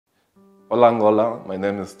Hola Angola, my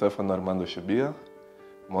name is Stephano Chibia,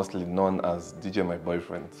 mostly known as DJ My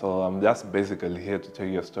Boyfriend. So I'm just basically here to tell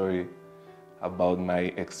you a story about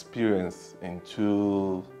my experience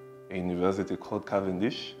into a university called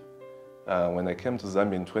Cavendish. When I came to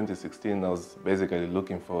Zambia in 2016, I was basically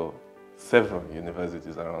looking for several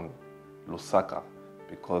universities around Lusaka,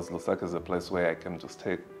 because Lusaka is a place where I came to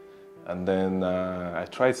stay. And then I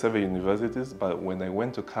tried several universities, but when I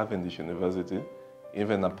went to Cavendish University,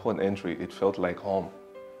 even upon entry, it felt like home.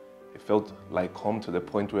 It felt like home to the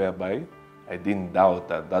point whereby I didn't doubt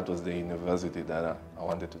that that was the university that I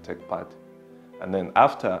wanted to take part. And then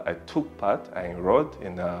after I took part, I enrolled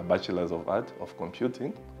in a Bachelor's of Art of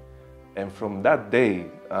Computing. And from that day,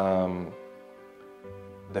 the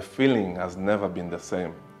feeling has never been the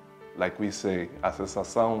same. Like we say, a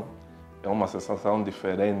sensação é uma sensação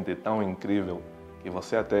diferente, tão incrível, que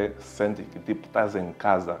você até sente que tipo estás em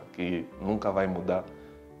casa, que nunca vai mudar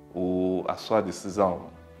a sua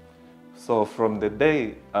decisão. So from the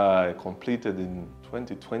day I completed in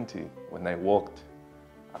 2020, when I walked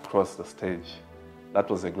across the stage, that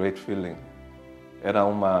was a great feeling. Era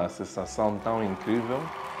uma sensação tão incrível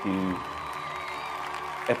que,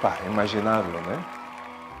 imaginável, né?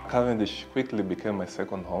 Cavendish quickly became my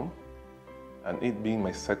second home, and it being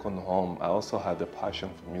my second home, I also had a passion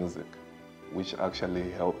for music, which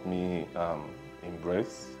actually helped me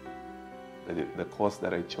embrace the course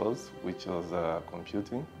that I chose, which was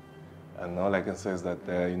computing. And all I can say is that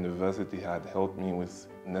the university had helped me with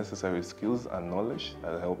necessary skills and knowledge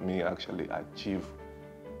that helped me actually achieve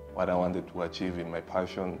what I wanted to achieve in my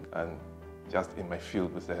passion and just in my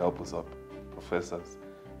field with the help of professors,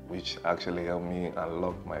 which actually helped me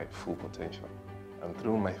unlock my full potential. And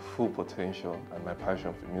through my full potential and my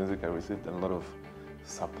passion for music, I received a lot of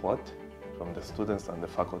support from the students and the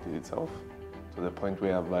faculty itself, to the point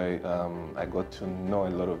whereby I got to know a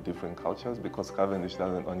lot of different cultures, because Cavendish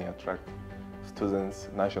doesn't only attract students,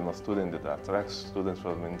 national students, it attracts students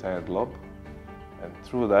from the entire globe. And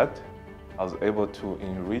through that, I was able to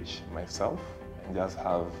enrich myself and just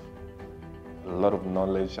have a lot of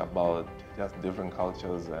knowledge about just different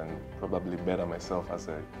cultures and probably better myself as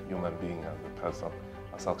a human being, as a person.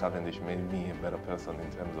 That's how Cavendish made me a better person in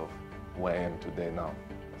terms of who I am today now.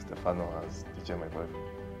 Stephano as DJ My Boyfriend.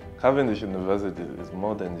 Cavendish University is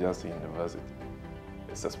more than just a university.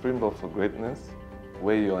 It's a springboard for greatness,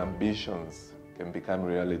 where your ambitions can become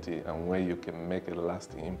reality and where you can make a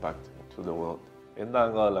lasting impact to the world. Então,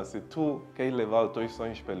 Angola, se tu queres levar os teus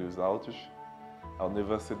sonhos pelos altos, a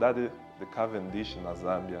Universidade de Cavendish na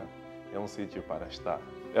Zâmbia é um sítio para estar.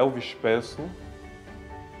 Eu vos peço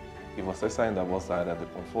que vocês saiam da vossa área de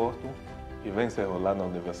conforto e venham se enrolar na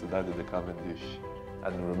Universidade de Cavendish.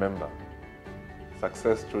 And remember,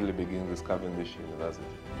 success truly begins with Cavendish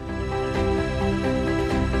University.